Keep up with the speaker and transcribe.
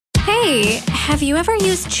Hey, have you ever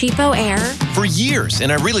used Cheapo Air? For years, and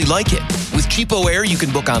I really like it. With Cheapo Air, you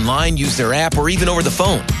can book online, use their app, or even over the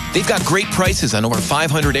phone. They've got great prices on over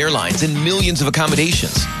 500 airlines and millions of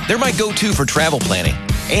accommodations. They're my go-to for travel planning.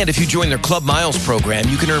 And if you join their Club Miles program,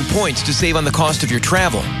 you can earn points to save on the cost of your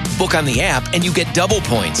travel. Book on the app, and you get double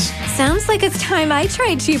points. Sounds like it's time I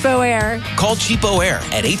tried Cheapo Air. Call Cheapo Air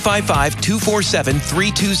at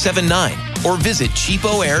 855-247-3279 or visit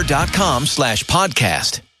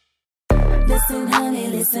cheapoair.com/podcast. Listen, honey,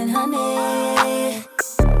 listen, honey.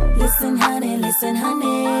 Listen, honey, listen,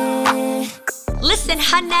 honey. Listen,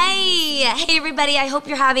 honey. Hey, everybody. I hope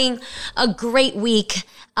you're having a great week.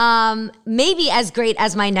 Maybe as great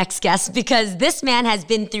as my next guest, because this man has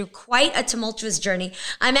been through quite a tumultuous journey.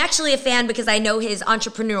 I'm actually a fan because I know his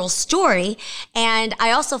entrepreneurial story, and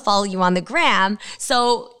I also follow you on the gram.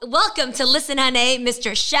 So welcome to Listen, honey,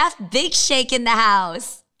 Mr. Chef Big Shake in the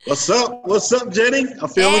house. What's up? What's up, Jenny? I'm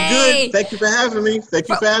feeling good. Thank you for having me.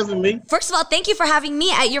 First of all, thank you for having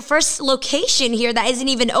me at your first location here that isn't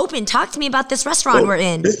even open. Talk to me about this restaurant we're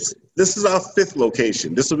in. This is our fifth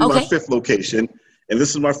location. This will be my fifth location. And this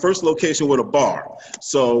is my first location with a bar.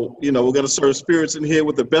 So, we're going to serve spirits in here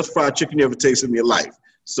with the best fried chicken you ever tasted in your life.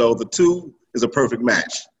 So the two is a perfect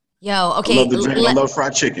match. Yo, okay. I love the drink. I love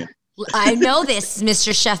fried chicken. I know this,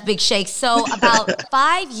 Mr. Chef Big Shake. So about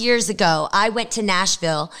 5 years ago, I went to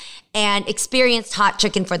Nashville and experienced hot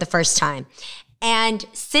chicken for the first time. And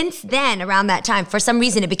since then, around that time, for some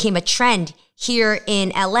reason, it became a trend here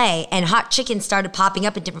in LA, and hot chicken started popping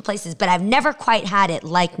up in different places, but I've never quite had it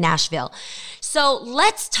like Nashville. So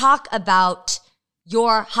let's talk about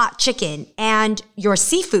your hot chicken and your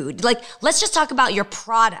seafood. Let's just talk about your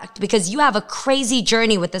product, because you have a crazy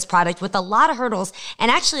journey with this product with a lot of hurdles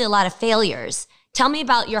and actually a lot of failures. Tell me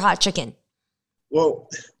about your hot chicken. Well,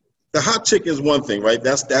 the hot chicken is one thing, right?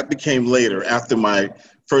 That became later after my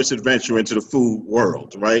first adventure into the food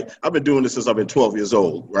world, right? I've been doing this since I've been 12 years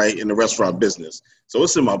old, right? In the restaurant business. So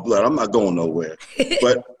it's in my blood. I'm not going nowhere.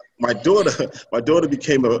 But my daughter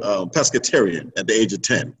became a pescatarian at the age of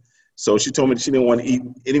 10. So she told me she didn't want to eat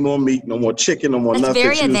any more meat, no more chicken, no more nothing. That's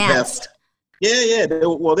very advanced. Yeah. They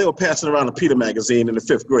were passing around a PETA magazine in the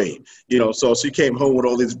 5th grade, so she came home with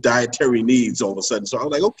all these dietary needs all of a sudden. So I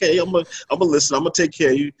was like, okay, I'm gonna listen. I'm gonna take care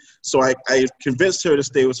of you. So I convinced her to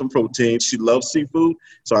stay with some protein. She loves seafood.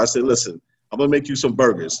 So I said, listen, I'm gonna make you some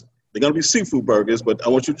burgers. They're gonna be seafood burgers, but I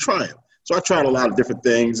want you to try them. So I tried a lot of different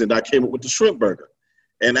things, and I came up with the shrimp burger.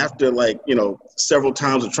 And after several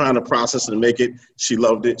times of trying to process and make it, she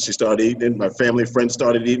loved it. She started eating it. My family and friends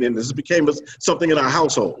started eating it. This became something in our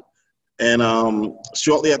household. And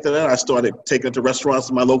shortly after that, I started taking it to restaurants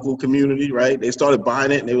in my local community, right? They started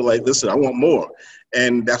buying it, and they were like, listen, I want more.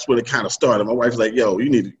 And that's when it kind of started. My wife's like, yo,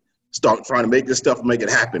 you need to start trying to make this stuff and make it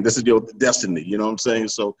happen. This is your destiny, you know what I'm saying?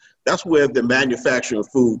 So that's where the manufacturing of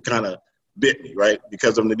food kind of bit me, right?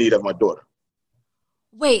 Because of the need of my daughter.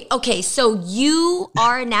 Wait, okay, so you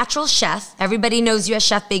are a natural chef. Everybody knows you as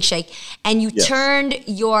Chef Big Shake, and you turned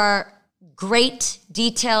your great,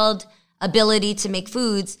 detailed ability to make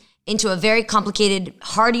foods into a very complicated,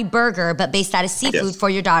 hearty burger, but based out of seafood for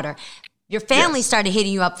your daughter. Your family started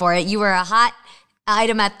hitting you up for it. You were a hot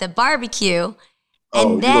item at the barbecue,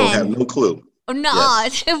 and then you don't have no clue. Oh, no.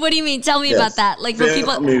 Yes. What do you mean? Tell me about that.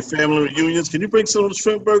 Family reunions. Can you bring some of the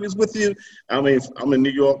shrimp burgers with you? I'm in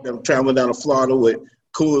New York. I'm traveling down to Florida with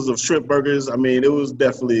coolers of shrimp burgers. It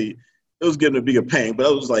was getting to be a pain, but I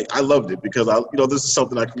was like, I loved it because this is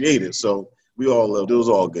something I created. So we all loved it. It was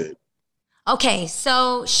all good. Okay.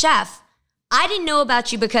 So Chef, I didn't know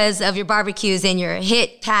about you because of your barbecues and your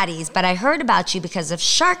hit patties, but I heard about you because of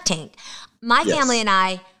Shark Tank. My family and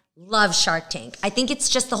I love Shark Tank. I think it's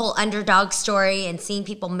just the whole underdog story and seeing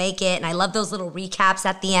people make it. And I love those little recaps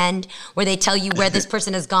at the end where they tell you where this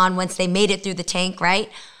person has gone once they made it through the tank, right?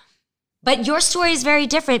 But your story is very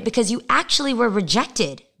different because you actually were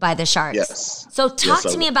rejected by the sharks. Yes. So talk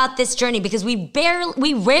to me about this journey, because we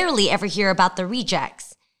rarely ever hear about the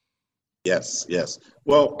rejects. Yes.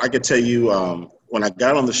 Well, I can tell you when I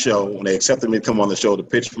got on the show, when they accepted me to come on the show to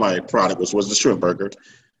pitch my product, which was the shrimp burger,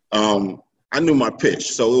 I knew my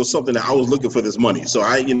pitch. So it was something that I was looking for this money. So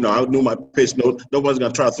I knew my pitch. Nobody's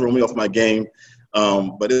going to try to throw me off my game.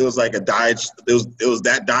 But it was like it was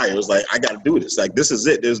that dire. It was like, I got to do this. Like, this is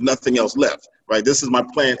it. There's nothing else left, right? This is my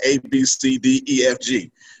plan, A, B, C, D, E, F,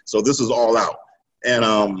 G. So this is all out. And,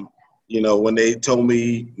 when they told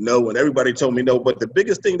me no, when everybody told me no, but the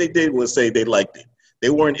biggest thing they did was say they liked it. They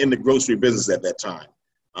weren't in the grocery business at that time.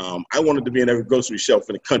 I wanted to be in every grocery shelf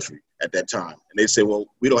in the country at that time. And they said, well,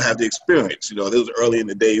 we don't have the experience. It was early in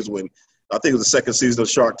the days when I think it was the second season of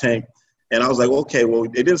Shark Tank. And I was like, okay, well,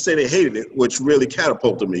 they didn't say they hated it, which really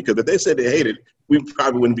catapulted me. Because if they said they hated it, we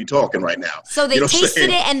probably wouldn't be talking right now. So they tasted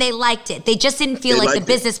it and they liked it. They just didn't feel like the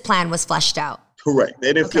business plan was fleshed out. Correct.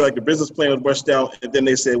 They didn't feel like the business plan was fleshed out. And then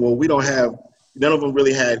they said, well, we don't have, none of them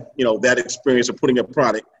really had, that experience of putting a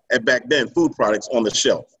product, and back then, food products on the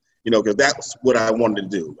shelf. Because that's what I wanted to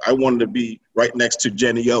do. I wanted to be right next to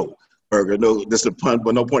Jenny O burger. No, this is a pun,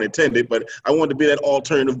 but no pun intended. But I wanted to be that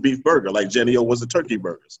alternative beef burger, like Jenny O was the turkey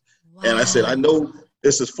burgers. Wow. And I said, I know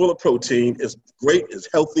this is full of protein. It's great. It's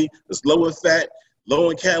healthy. It's low in fat,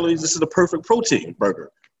 low in calories. This is the perfect protein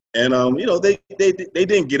burger. And they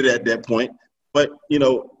didn't get it at that point, but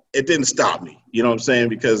it didn't stop me. You know what I'm saying?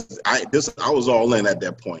 Because I was all in at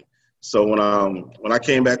that point. So when I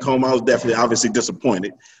came back home, I was definitely obviously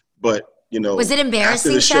disappointed. But, was it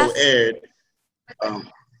embarrassing, after the Chef? show aired,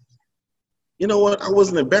 you know what? I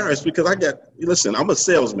wasn't embarrassed because listen, I'm a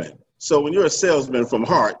salesman. So when you're a salesman from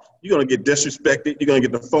heart, you're going to get disrespected. You're going to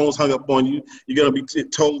get the phones hung up on you. You're going to be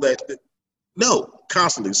told that no,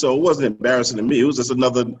 constantly. So it wasn't embarrassing to me. It was just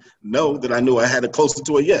another no that I knew I had to closer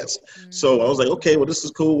to a yes. Mm-hmm. So I was like, okay, well, this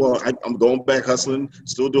is cool. Well, I'm going back hustling,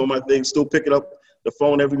 still doing my thing, still picking up the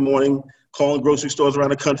phone every morning, calling grocery stores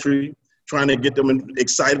around the country, trying to get them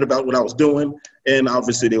excited about what I was doing. And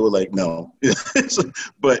obviously they were like, no.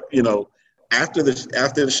 But, after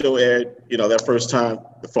the show aired, that first time,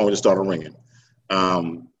 the phone just started ringing.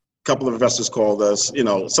 A couple of investors called us.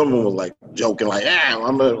 Some of them were like joking, like,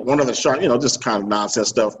 I'm one of the shark, just kind of nonsense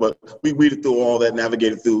stuff. But we weeded through all that,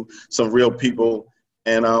 navigated through some real people,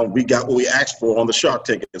 and we got what we asked for on the Shark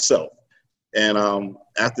Tank itself. And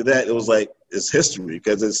after that, it was like, it's history,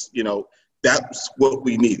 because it's, that's what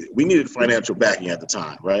we needed. We needed financial backing at the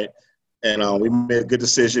time, right? And we made a good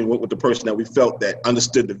decision, went with the person that we felt that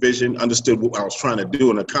understood the vision, understood what I was trying to do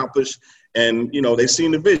and accomplish. And, they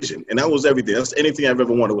seen the vision. And that was everything. That's anything I've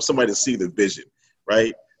ever wanted, was somebody to see the vision,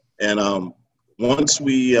 right? And once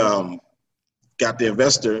we got the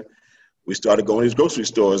investor, we started going to these grocery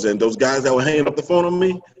stores. And those guys that were hanging up the phone on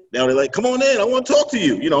me, now they're like, come on in, I want to talk to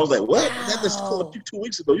you. I was like, what? Wow. That just called you 2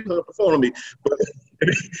 weeks ago. You hung up the phone on me. But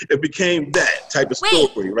it became that type of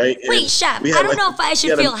story, right? Wait, Chef, I don't know if I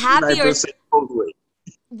should feel happy or...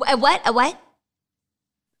 A what?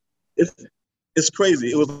 It's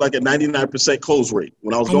crazy. It was like a 99% close rate.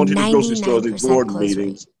 When I was going to these grocery stores, these board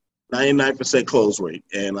meetings, 99% close rate.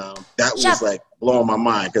 And that was Chef, like blowing my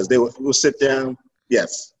mind, because they would sit down.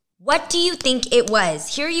 Yes. What do you think it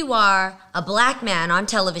was? Here you are, a black man on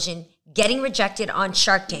television, getting rejected on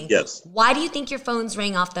Shark Tank. Yes. Why do you think your phones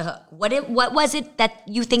rang off the hook? What was it that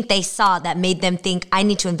you think they saw that made them think, I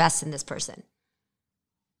need to invest in this person?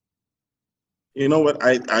 You know what?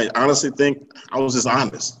 I honestly think I was just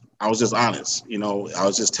honest. I was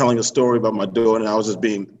just telling a story about my daughter, and I was just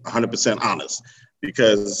being 100% honest,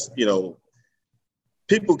 because,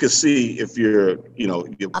 people can see if you're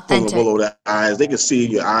pulling the wool over their eyes. They can see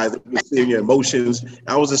your eyes, they can see your emotions.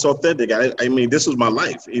 I was just authentic. I mean, this was my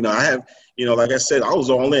life. I have, like I said, I was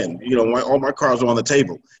all in. All my cards were on the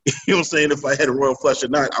table. You know what I'm saying? If I had a royal flush or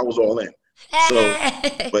not, I was all in. So,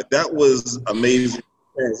 but that was amazing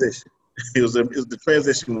transition. The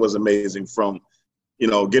transition was amazing from,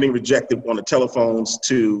 getting rejected on the telephones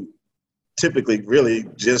to typically really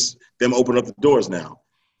just them open up the doors now.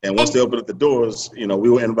 And once they opened up the doors, we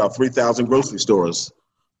were in about 3,000 grocery stores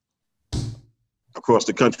across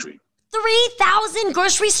the country. 3,000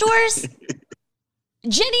 grocery stores?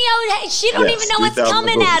 Jenny O, she don't even know what's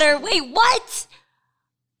coming at her. Wait, what?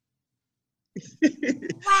 Wow.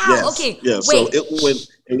 Yes, okay. Yeah. Wait. So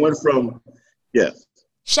it went from, yes.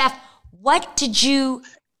 Chef, what did you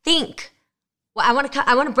think? Well, I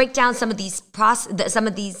want to break down some of these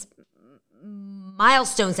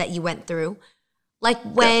milestones that you went through. Like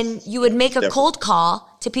when you would make a cold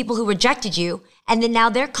call to people who rejected you, and then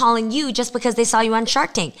now they're calling you just because they saw you on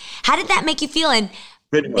Shark Tank. How did that make you feel? And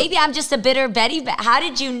maybe I'm just a bitter Betty, but how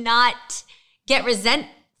did you not get resentful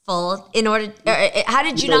how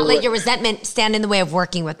did you not let your resentment stand in the way of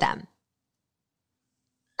working with them?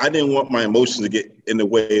 I didn't want my emotions to get in the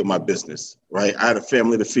way of my business, right? I had a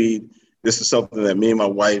family to feed. This is something that me and my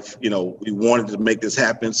wife, we wanted to make this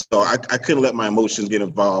happen. So I couldn't let my emotions get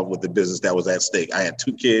involved with the business that was at stake. I had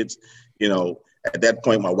 2 kids, at that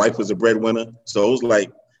point, my wife was a breadwinner. So it was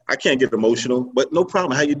like, I can't get emotional, but no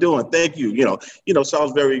problem. How you doing? Thank you. So I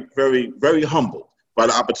was very, very, very humbled by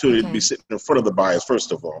the opportunity to be sitting in front of the buyers,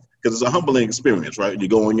 first of all, because it's a humbling experience, right? You're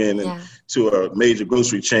going in to a major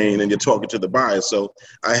grocery chain and you're talking to the buyers. So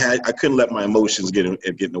I couldn't let my emotions get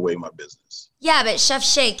in the way of my business. Yeah, but Chef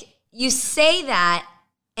Shake, you say that,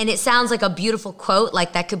 and it sounds like a beautiful quote,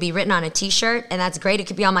 like that could be written on a T-shirt, and that's great. It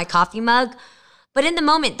could be on my coffee mug. But in the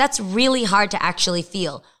moment, that's really hard to actually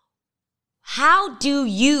feel. How do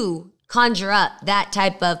you conjure up that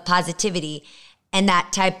type of positivity and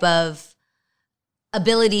that type of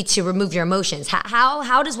ability to remove your emotions?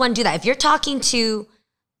 How does one do that? If you're talking to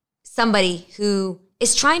somebody who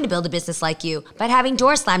is trying to build a business like you, but having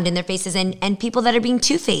doors slammed in their faces and people that are being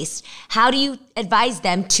two-faced, how do you advise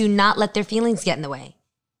them to not let their feelings get in the way?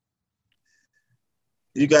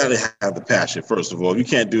 You got to have the passion, first of all. You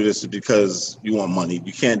can't do this because you want money.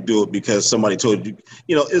 You can't do it because somebody told you.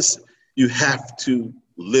 You have to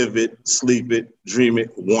live it, sleep it, dream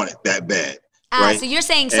it, want it that bad. Right? So you're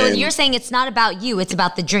saying it's not about you, it's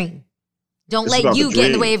about the dream. Don't let you get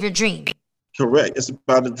in the way of your dream. Correct. It's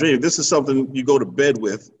about the dream. This is something you go to bed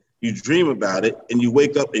with, you dream about it, and you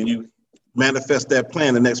wake up and you manifest that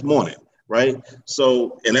plan the next morning, right?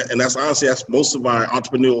 So, and that's honestly, that's most of my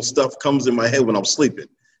entrepreneurial stuff comes in my head when I'm sleeping,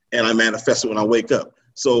 and I manifest it when I wake up.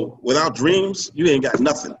 So without dreams, you ain't got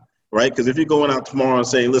nothing, right? Because if you're going out tomorrow and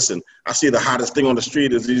saying, listen, I see the hottest thing on the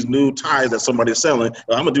street is these new tires that somebody's selling,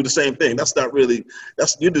 I'm going to do the same thing. You're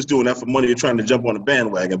just doing that for money. You're trying to jump on the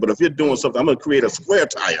bandwagon. But if you're doing something, I'm going to create a square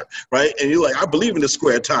tire, right? And you're like, I believe in the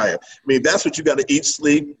square tire. I mean, that's what you got to eat,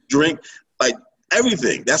 sleep, drink, like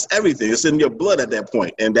everything. That's everything. It's in your blood at that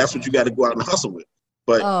point. And that's what you got to go out and hustle with.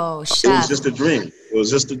 But it was just a dream. It was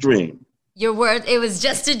just a dream. It was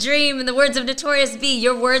just a dream. In the words of Notorious B,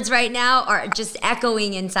 your words right now are just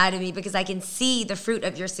echoing inside of me because I can see the fruit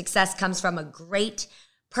of your success comes from a great,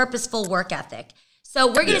 purposeful work ethic. So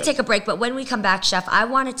we're going to take a break, but when we come back, Chef, I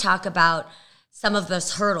want to talk about some of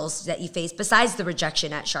those hurdles that you faced besides the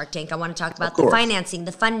rejection at Shark Tank. I want to talk about the financing,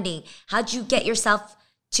 the funding. How'd you get yourself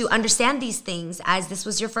to understand these things as this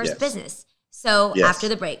was your first business? So after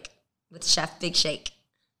the break with Chef Big Shake.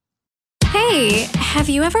 Hey, have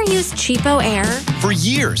you ever used Cheapo Air? For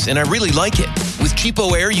years, and I really like it. With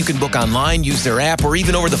Cheapo Air, you can book online, use their app, or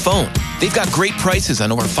even over the phone. They've got great prices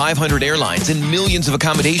on over 500 airlines and millions of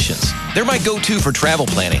accommodations. They're my go-to for travel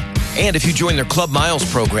planning. And if you join their Club Miles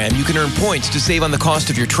program, you can earn points to save on the cost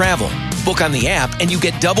of your travel. Book on the app, and you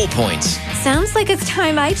get double points. Sounds like it's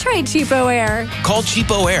time I tried Cheapo Air. Call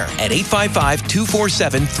Cheapo Air at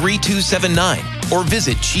 855-247-3279 or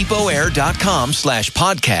visit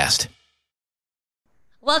cheapoair.com/podcast.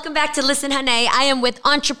 Welcome back to Listen Honey. I am with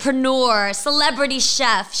entrepreneur, celebrity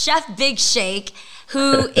chef, Chef Big Shake,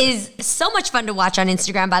 who is so much fun to watch on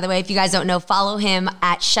Instagram, by the way. If you guys don't know, follow him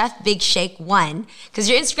at Chef Big Shake 1, because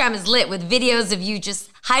your Instagram is lit with videos of you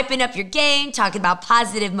just hyping up your game, talking about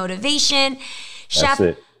positive motivation. Chef,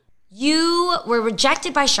 you were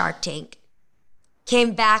rejected by Shark Tank,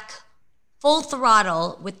 came back full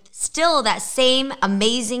throttle with still that same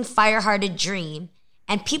amazing fire-hearted dream.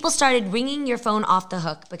 And people started ringing your phone off the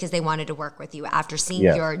hook because they wanted to work with you after seeing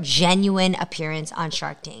your genuine appearance on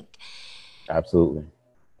Shark Tank. Absolutely.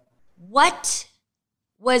 What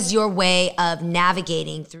was your way of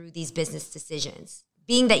navigating through these business decisions?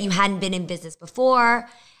 Being that you hadn't been in business before,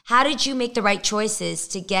 how did you make the right choices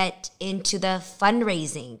to get into the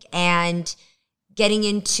fundraising and getting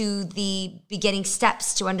into the beginning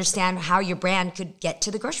steps to understand how your brand could get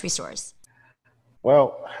to the grocery stores?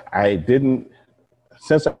 Well,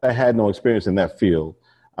 since I had no experience in that field,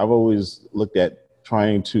 I've always looked at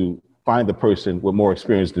trying to find the person with more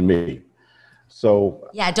experience than me. So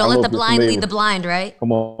don't let the blind lead the blind, right?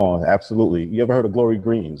 Come on, absolutely. You ever heard of Glory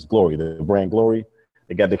Greens? Glory, the brand Glory.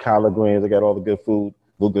 They got the collard greens, they got all the good food,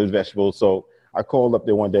 good vegetables. So I called up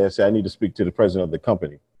there one day and said, I need to speak to the president of the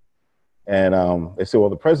company. And they said, well,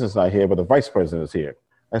 the president's not here, but the vice president is here.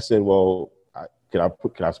 I said, well, can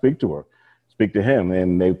I speak to her? Speak to him,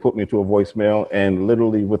 and they put me to a voicemail, and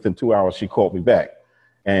literally within 2 hours she called me back,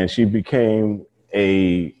 and she became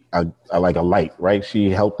a light, right?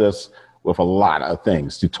 She helped us with a lot of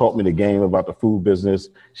things. She taught me the game about the food business.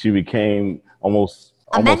 She became almost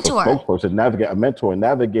a spokesperson, a mentor, and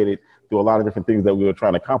navigated through a lot of different things that we were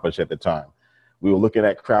trying to accomplish at the time. We were looking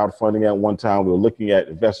at crowdfunding at one time. We were looking at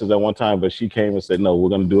investors at one time, but she came and said, no, we're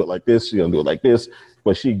going to do it like this. She's going to do it like this.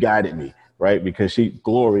 But she guided me, right? Because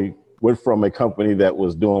Glory went from a company that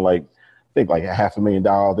was doing like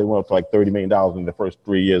 $500,000. They went up to like $30 million in the first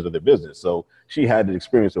 3 years of their business. So she had the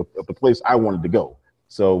experience of the place I wanted to go.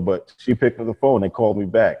 So, but she picked up the phone and called me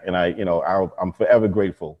back. And I'm forever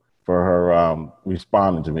grateful for her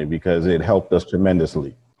responding to me because it helped us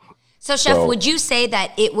tremendously. So, Chef, would you say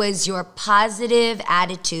that it was your positive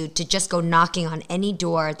attitude to just go knocking on any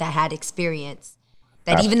door that had experience?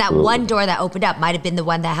 That Absolutely. Even that one door that opened up might have been the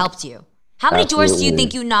one that helped you? How many doors do you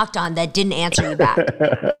think you knocked on that didn't answer you back?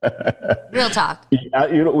 Real talk. We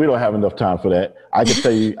don't have enough time for that. I can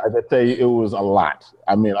tell you it was a lot.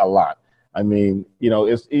 I mean, a lot. I mean,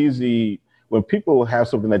 it's easy when people have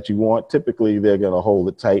something that you want, typically they're going to hold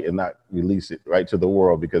it tight and not release it right to the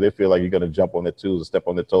world because they feel like you're going to jump on their toes and step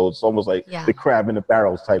on their toes. It's almost like the crab in the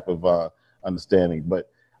barrels type of understanding.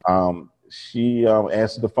 But she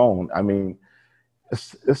answered the phone. I mean,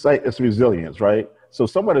 it's like it's resilience, right? So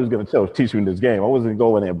somebody was going to teach me this game. I wasn't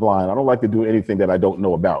going in blind. I don't like to do anything that I don't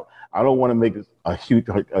know about. I don't want to make a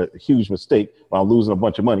huge mistake when I'm losing a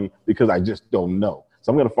bunch of money because I just don't know.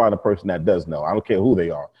 So I'm going to find a person that does know. I don't care who they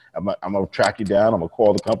are. I'm going to track you down. I'm going to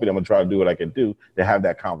call the company. I'm going to try to do what I can do to have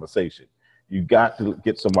that conversation. You got to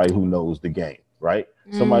get somebody who knows the game, right?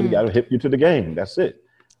 Somebody got to hip you to the game. That's it.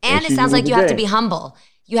 And it sounds like you have to be humble.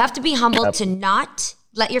 You have to be humble to not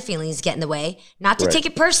let your feelings get in the way, not to take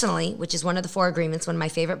it personally, which is one of the 4 agreements, one of my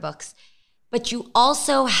favorite books. But you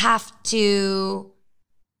also have to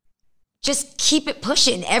just keep it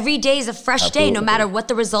pushing. Every day is a fresh day, no matter what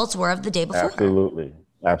the results were of the day before.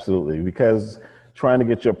 Absolutely. Because trying to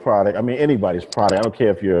get your product, I mean, anybody's product, I don't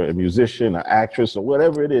care if you're a musician, an actress, or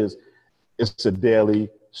whatever it is, it's a daily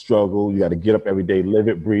struggle. You got to get up every day, live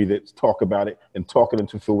it, breathe it, talk about it, and talk it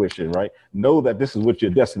into fruition, right? Know that this is what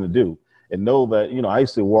you're destined to do. And know that, I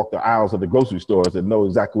used to walk the aisles of the grocery stores and know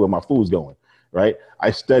exactly where my food's going, right?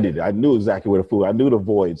 I studied it. I knew exactly where the food, I knew the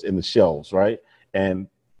voids in the shelves, right?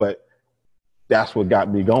 But that's what got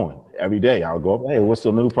me going. Every day I'll go up, hey, what's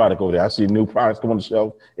the new product over there? I see new products come on the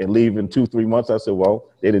shelf and leave in 2-3 months. I said, well,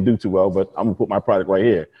 they didn't do too well, but I'm gonna put my product right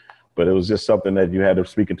here. But it was just something that you had to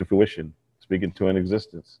speak into fruition, speak into an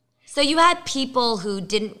existence. So you had people who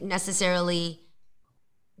didn't necessarily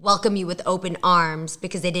welcome you with open arms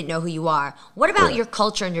because they didn't know who you are. What about your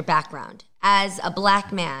culture and your background? As a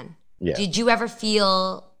Black man, did you ever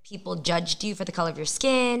feel people judged you for the color of your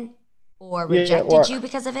skin or rejected you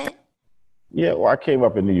because of it? Yeah, well, I came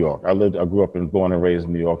up in New York. I grew up born and raised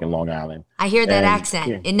in New York and Long Island. I hear that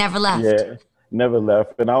accent. It never left. Yeah, never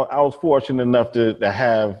left. And I was fortunate enough to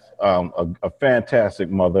have a fantastic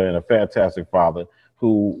mother and a fantastic father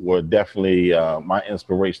who were definitely my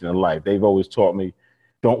inspiration in life. They've always taught me,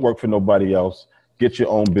 don't work for nobody else. Get your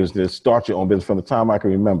own business. Start your own business. From the time I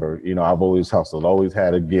can remember, I've always hustled, always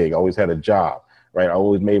had a gig, always had a job. Right, I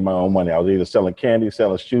always made my own money. I was either selling candy,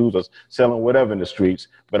 selling shoes, or selling whatever in the streets,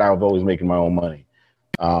 but I was always making my own money.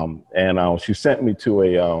 She sent me to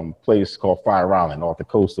a place called Fire Island off the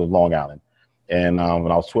coast of Long Island. And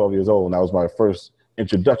when I was 12 years old, and that was my first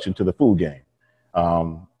introduction to the food game.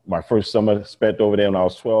 My first summer spent over there when I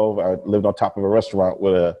was 12, I lived on top of a restaurant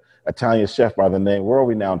with an Italian chef by the name,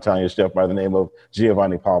 world-renowned Italian chef by the name of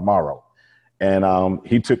Giovanni Palmaro. And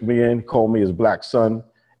he took me in, called me his black son.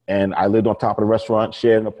 And I lived on top of the restaurant,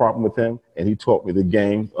 shared an apartment with him, and he taught me the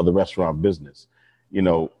game of the restaurant business.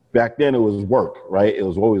 Back then it was work, right? It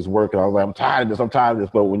was always work, and I was like, I'm tired of this.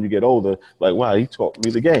 But when you get older, like, wow, he taught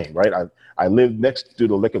me the game, right? I lived next to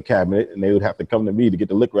the liquor cabinet, and they would have to come to me to get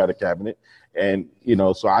the liquor out of the cabinet. And,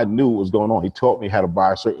 so I knew what was going on. He taught me how to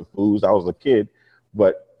buy certain foods. I was a kid,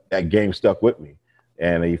 but that game stuck with me.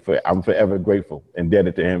 And I'm forever grateful,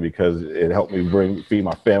 indebted to him because it helped me feed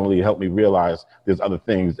my family. It helped me realize there's other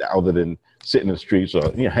things other than sitting in the streets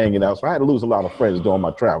or hanging out. So I had to lose a lot of friends during my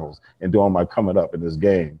travels and during my coming up in this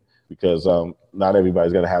game because not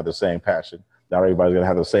everybody's going to have the same passion. Not everybody's going to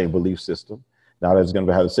have the same belief system. Not everybody's going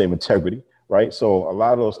to have the same integrity, right? So a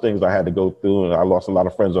lot of those things I had to go through, and I lost a lot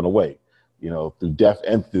of friends on the way, through death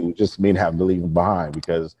and through just me having to leave them behind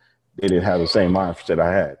because they didn't have the same mindset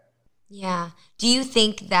I had. Yeah. Do you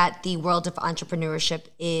think that the world of entrepreneurship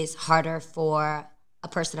is harder for a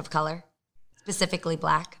person of color, specifically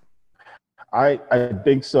Black? I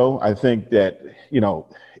think so. I think that,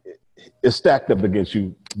 it's stacked up against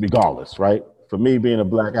you regardless, right? For me, being a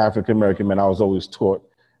Black African-American man, I was always taught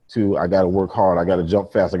I got to work hard. I got to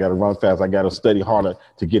jump fast. I got to run fast. I got to study harder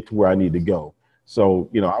to get to where I need to go. So,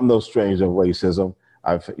 I'm no stranger of racism.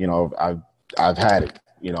 I've had it.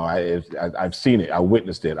 I've seen it. I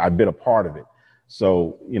witnessed it. I've been a part of it.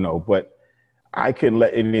 So, but I couldn't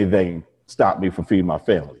let anything stop me from feeding my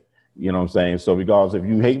family. You know what I'm saying? So regardless, if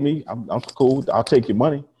you hate me, I'm cool. I'll take your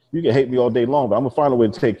money. You can hate me all day long, but I'm gonna find a way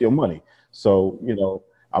to take your money. So,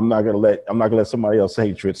 I'm not gonna let somebody else's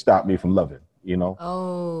hatred stop me from loving,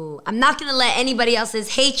 Oh, I'm not gonna let anybody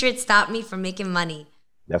else's hatred stop me from making money.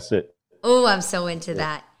 That's it. Oh, I'm so into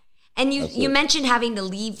that. And you mentioned having to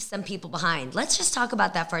leave some people behind. Let's just talk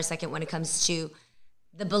about that for a second when it comes to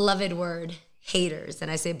the beloved word haters.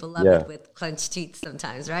 And I say beloved with clenched teeth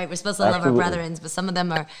sometimes, right? We're supposed to love our brethren, but some of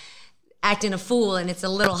them are acting a fool, and it's a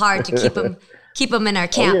little hard to keep them in our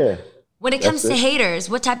camp. Oh, yeah. When it comes to haters,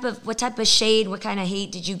 what type of shade, what kind of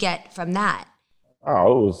hate did you get from that?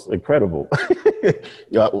 Oh, it was incredible.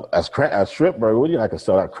 As shrimp burger, what do you like to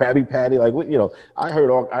sell? A Krabby Patty? Like what? I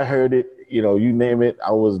heard it. you name it.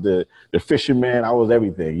 I was the fisherman. I was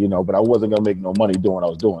everything, but I wasn't going to make no money doing what I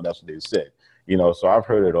was doing. That's what they said, so I've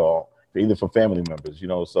heard it all, either from family members,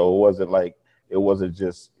 so it wasn't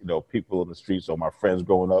just, people in the streets or my friends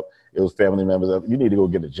growing up. It was family members. You need to go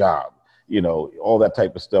get a job, all that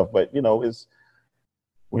type of stuff. But, it's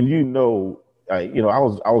when, I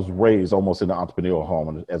was raised almost in an entrepreneurial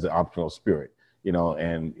home as an entrepreneurial spirit,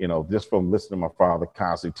 and, just from listening to my father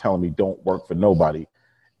constantly telling me, don't work for nobody,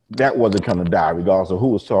 that wasn't going to die, regardless of who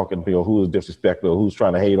was talking to me or who was disrespectful or who's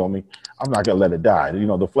trying to hate on me. I'm not going to let it die.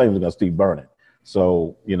 The flames are going to keep burning.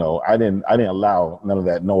 So, I didn't allow none of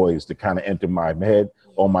that noise to kind of enter my head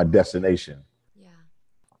or my destination. Yeah.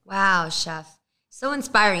 Wow, Chef. So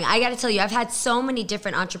inspiring. I got to tell you, I've had so many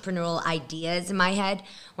different entrepreneurial ideas in my head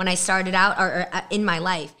when I started out or in my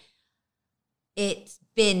life. It's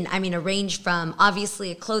been, a range from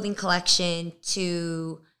obviously a clothing collection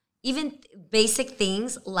to even basic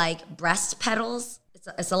things like breast pedals.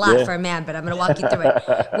 It's a lot for a man, but I'm going to walk you through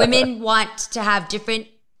it. Women want to have different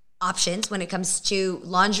options when it comes to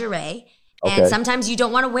lingerie. And sometimes you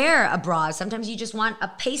don't want to wear a bra. Sometimes you just want a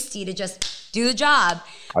pasty to just do the job.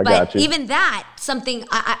 But even that, something,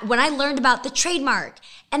 when I learned about the trademark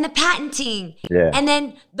and the patenting and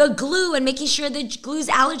then the glue and making sure the glue's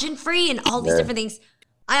allergen free and all these different things,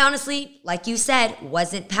 I honestly, like you said,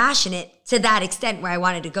 wasn't passionate to that extent where I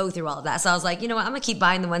wanted to go through all of that. So I was like, you know what, I'm going to keep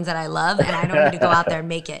buying the ones that I love and I don't need to go out there and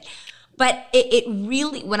make it. But it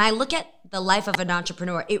really, when I look at the life of an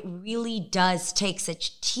entrepreneur, it really does take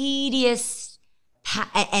such tedious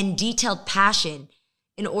and detailed passion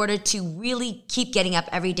in order to really keep getting up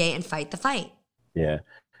every day and fight the fight. Yeah.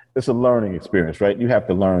 It's a learning experience, right? You have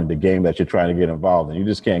to learn the game that you're trying to get involved in. You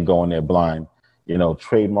just can't go in there blind,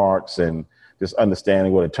 trademarks and just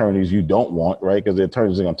understanding what attorneys you don't want, right? Because the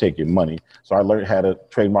attorneys are going to take your money. So I learned how to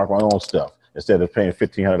trademark my own stuff instead of paying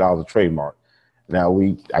 $1,500 a trademark. Now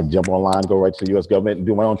I jump online, go right to the U.S. government and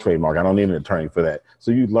do my own trademark. I don't need an attorney for that.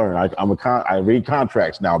 So you learn. I read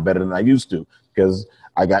contracts now better than I used to because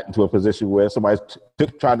I got into a position where somebody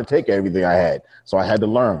tried to take everything I had. So I had to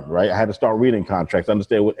learn, right? I had to start reading contracts,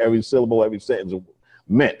 understand what every syllable, every sentence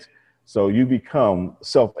meant. So you become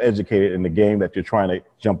self-educated in the game that you're trying to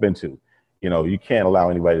jump into. You can't allow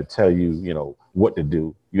anybody to tell you, what to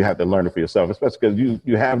do. You have to learn it for yourself, especially because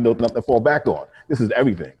you have nothing to fall back on. This is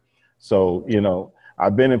everything. So,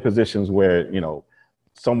 I've been in positions where,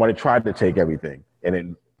 somebody tried to take everything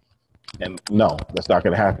and no, that's not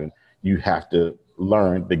going to happen. You have to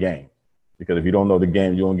learn the game because if you don't know the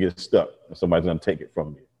game, you're going to get stuck and somebody's going to take it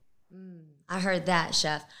from you. I heard that,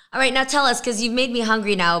 Chef. All right, now tell us, because you've made me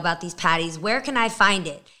hungry now about these patties. Where can I find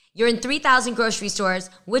it? You're in 3,000 grocery stores.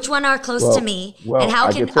 Which one are close to me? And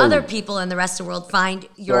how can other people in the rest of the world find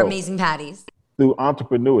your amazing patties? Through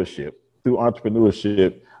entrepreneurship,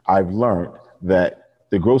 I've learned that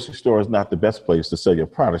the grocery store is not the best place to sell your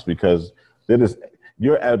products because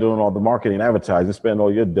you're out doing all the marketing and advertising, spend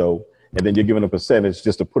all your dough, and then you're giving a percentage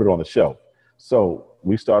just to put it on the shelf. So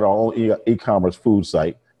we start our own e-commerce food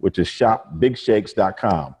site, which is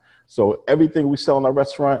shopbigshakes.com. So everything we sell in our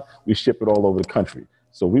restaurant, we ship it all over the country.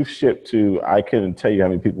 So we've shipped to, I couldn't tell you how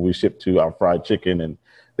many people we shipped to our fried chicken and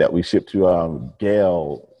that we shipped to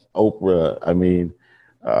Gail, Oprah,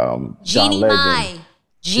 John Legend.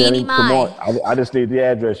 Jeannie Mai. Come on. I just need the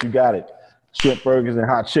address. You got it. Shrimp burgers and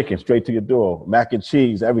hot chicken straight to your door. Mac and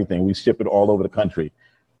cheese, everything. We ship it all over the country.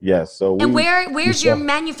 Yes. So and where's your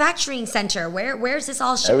manufacturing center? Where's this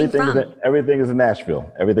all shipping from? Everything is in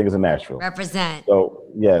Nashville. Represent. So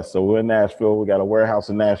so we're in Nashville. We got a warehouse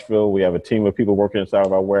in Nashville. We have a team of people working inside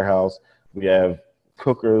of our warehouse. We have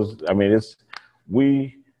cookers.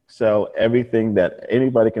 We sell everything that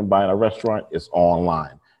anybody can buy in a restaurant. It's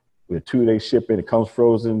online. With 2-day shipping, it comes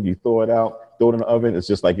frozen. You throw it out, throw it in the oven. It's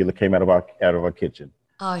just like it came out of our kitchen.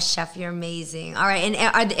 Oh, Chef, you're amazing. All right,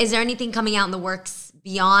 and is there anything coming out in the works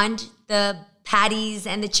beyond the patties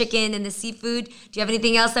and the chicken and the seafood? Do you have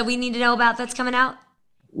anything else that we need to know about that's coming out?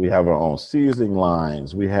 We have our own seasoning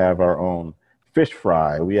lines. We have our own fish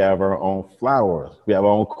fry. We have our own flour. We have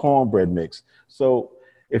our own cornbread mix. So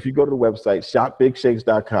if you go to the website,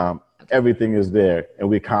 shopbigshakes.com, everything is there, and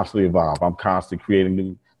we constantly evolve. I'm constantly creating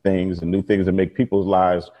new things that make people's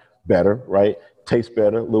lives better, right? Taste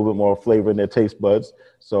better, a little bit more flavor in their taste buds.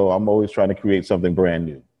 So I'm always trying to create something brand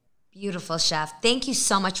new. Beautiful, Chef. Thank you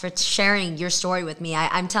so much for sharing your story with me.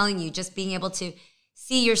 I'm telling you, just being able to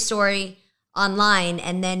see your story online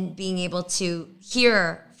and then being able to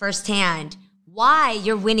hear firsthand why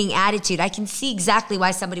your winning attitude. I can see exactly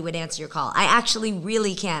why somebody would answer your call. I actually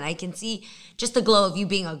really can. I can see just the glow of you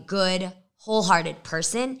being a good, wholehearted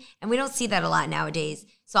person. And we don't see that a lot nowadays.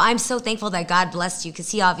 So I'm so thankful that God blessed you, because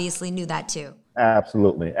he obviously knew that too.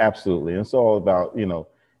 Absolutely. Absolutely. And it's all about, you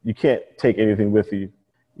can't take anything with you.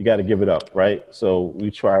 You got to give it up, right? So me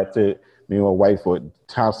and my wife were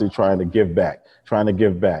constantly trying to give back. We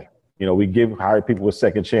hire people with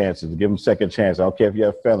second chances, give them second chance. I don't care if you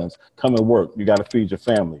have felons, come and work. You got to feed your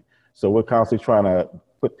family. So we're constantly trying to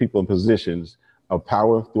put people in positions of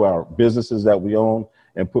power through our businesses that we own,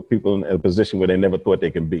 and put people in a position where they never thought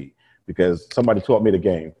they can be, because somebody taught me the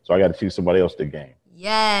game. So I got to teach somebody else the game.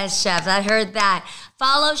 Yes, Chef, I heard that.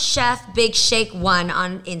 Follow Chef Big Shake 1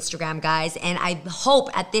 on Instagram, guys. And I hope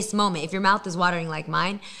at this moment, if your mouth is watering like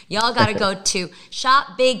mine, y'all got to go to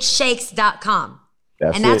shopbigshakes.com.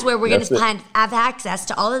 That's where we're going to have access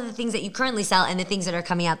to all of the things that you currently sell and the things that are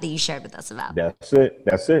coming out that you shared with us about. That's it.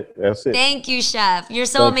 Thank you, Chef. You're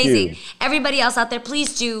so amazing. Everybody else out there,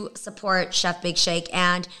 please do support Chef Big Shake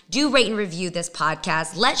and do rate and review this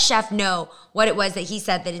podcast. Let Chef know what it was that he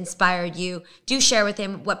said that inspired you. Do share with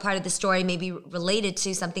him what part of the story may be related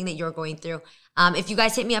to something that you're going through. If you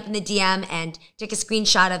guys hit me up in the DM and take a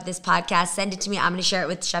screenshot of this podcast, send it to me. I'm going to share it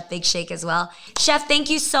with Chef Big Shake as well. Chef, thank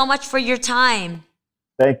you so much for your time.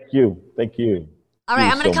 Thank you. All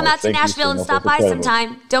right, I'm going to come out to Nashville and stop by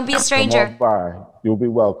sometime. Don't be a stranger. Come on by. You'll be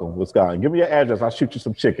welcome, Wisconsin. Give me your address. I'll shoot you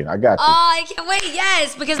some chicken. I got you. Oh, I can't wait.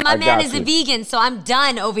 Yes, because my man is a vegan, so I'm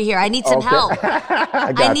done over here. I need some help.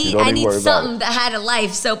 I need something that had a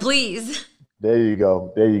life, so please. There you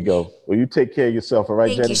go. Well, you take care of yourself, all right,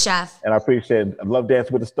 Thank Jenny? you, Chef. And I appreciate it. I love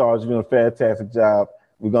Dancing with the Stars. You're doing a fantastic job.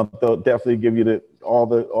 We're going to definitely give you all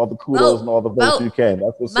the kudos and all the votes you can.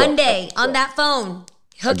 That's what's Monday up. on that phone.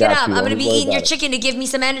 Hook it up. I'm going to be eating your chicken to give me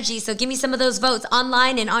some energy. So give me some of those votes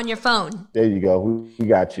online and on your phone. There you go. We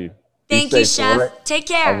got you. Thank you, Chef. Right? Take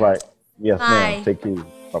care. All right. Yes, Bye. ma'am. Take care.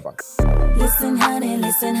 Bye-bye. Listen, honey,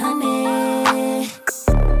 listen, honey.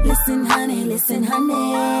 Listen, honey, listen,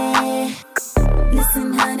 honey.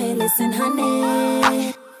 Listen, honey, listen,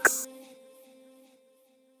 honey.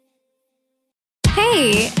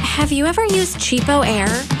 Hey, have you ever used Cheapo Air?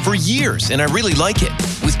 For years, and I really like it.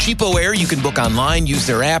 With Cheapo Air, you can book online, use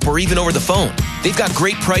their app, or even over the phone. They've got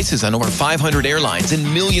great prices on over 500 airlines and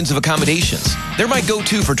millions of accommodations. They're my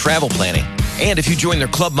go-to for travel planning. And if you join their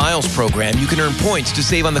Club Miles program, you can earn points to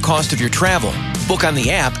save on the cost of your travel. Book on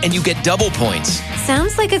the app and you get double points.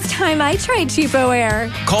 Sounds like it's time I tried Cheapo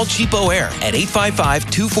Air. Call Cheapo Air at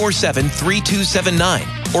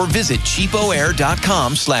 855-247-3279 or visit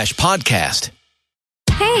cheapoair.com/podcast.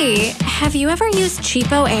 Hey, have you ever used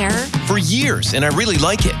Cheapo Air? For years, and I really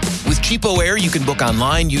like it. With Cheapo Air, you can book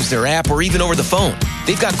online, use their app, or even over the phone.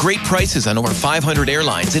 They've got great prices on over 500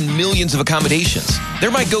 airlines and millions of accommodations.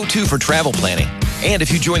 They're my go-to for travel planning. And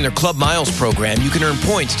if you join their Club Miles program, you can earn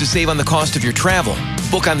points to save on the cost of your travel.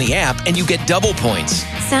 Book on the app and you get double points.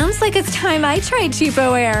 Sounds like it's time I tried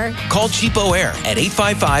Cheapo Air. Call Cheapo Air at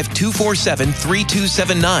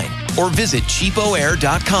 855-247-3279 or visit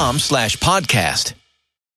cheapoair.com/podcast.